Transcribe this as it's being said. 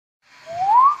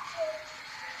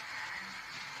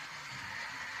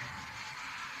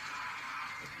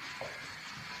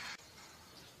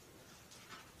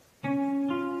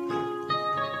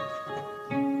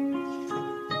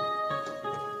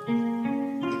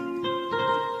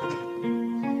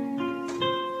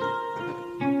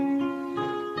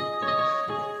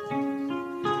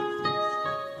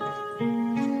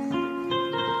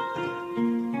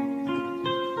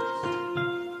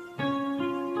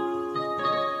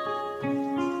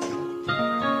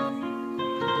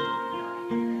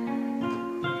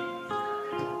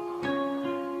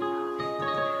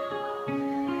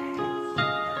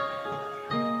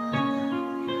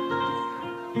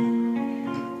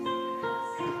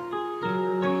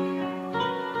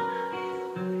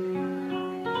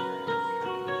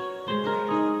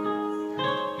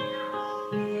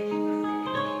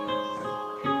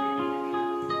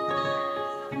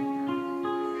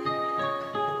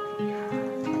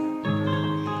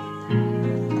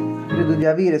credo di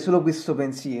avere solo questo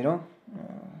pensiero.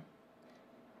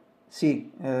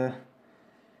 Sì,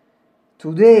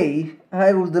 today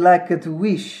I would like to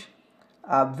wish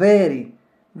a very,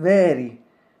 very,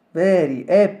 very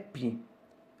happy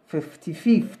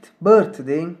 55th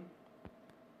birthday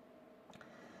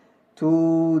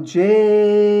to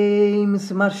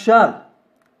James Marshall,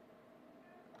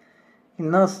 il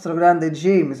nostro grande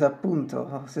James,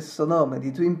 appunto, stesso nome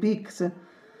di Twin Peaks.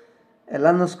 E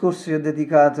l'anno scorso gli ho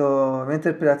dedicato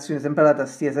un'interpretazione sempre alla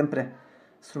tastiera, sempre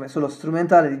solo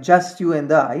strumentale, di Just You and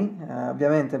I,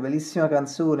 ovviamente bellissima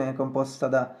canzone composta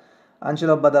da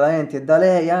Angelo Badalamenti e da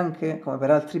lei anche, come per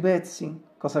altri pezzi,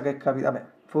 cosa che capita, vabbè,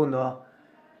 in fondo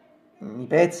i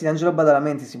pezzi di Angelo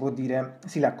Badalamenti si può dire,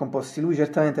 sì, li ha composti lui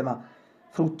certamente, ma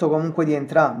frutto comunque di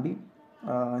entrambi.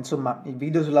 Insomma, il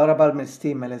video su Laura Palmer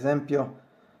Steam è l'esempio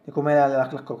di come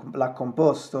l'ha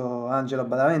composto Angelo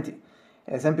Badalamenti,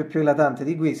 è l'esempio più eclatante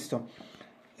di questo.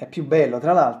 È più bello,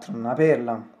 tra l'altro, una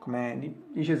perla, come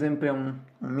dice sempre un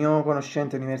mio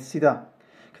conoscente università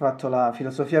che ha fatto la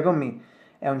filosofia con me,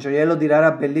 è un gioiello di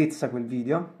rara bellezza quel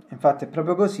video, infatti è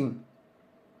proprio così.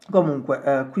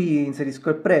 Comunque, qui inserisco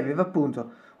il preview,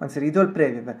 appunto, ho inserito il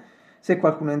preview. Se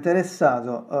qualcuno è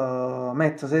interessato,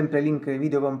 metto sempre il link ai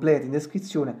video completi in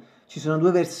descrizione. Ci sono due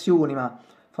versioni, ma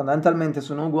fondamentalmente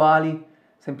sono uguali,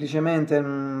 semplicemente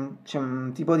c'è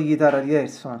un tipo di chitarra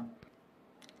diverso,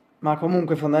 ma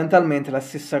comunque fondamentalmente è la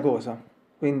stessa cosa.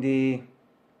 Quindi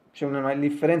c'è una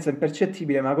differenza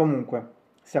impercettibile, ma comunque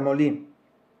siamo lì.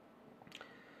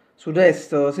 Sul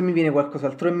resto, se mi viene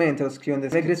qualcos'altro in mente, lo scrivo in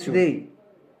descrizione.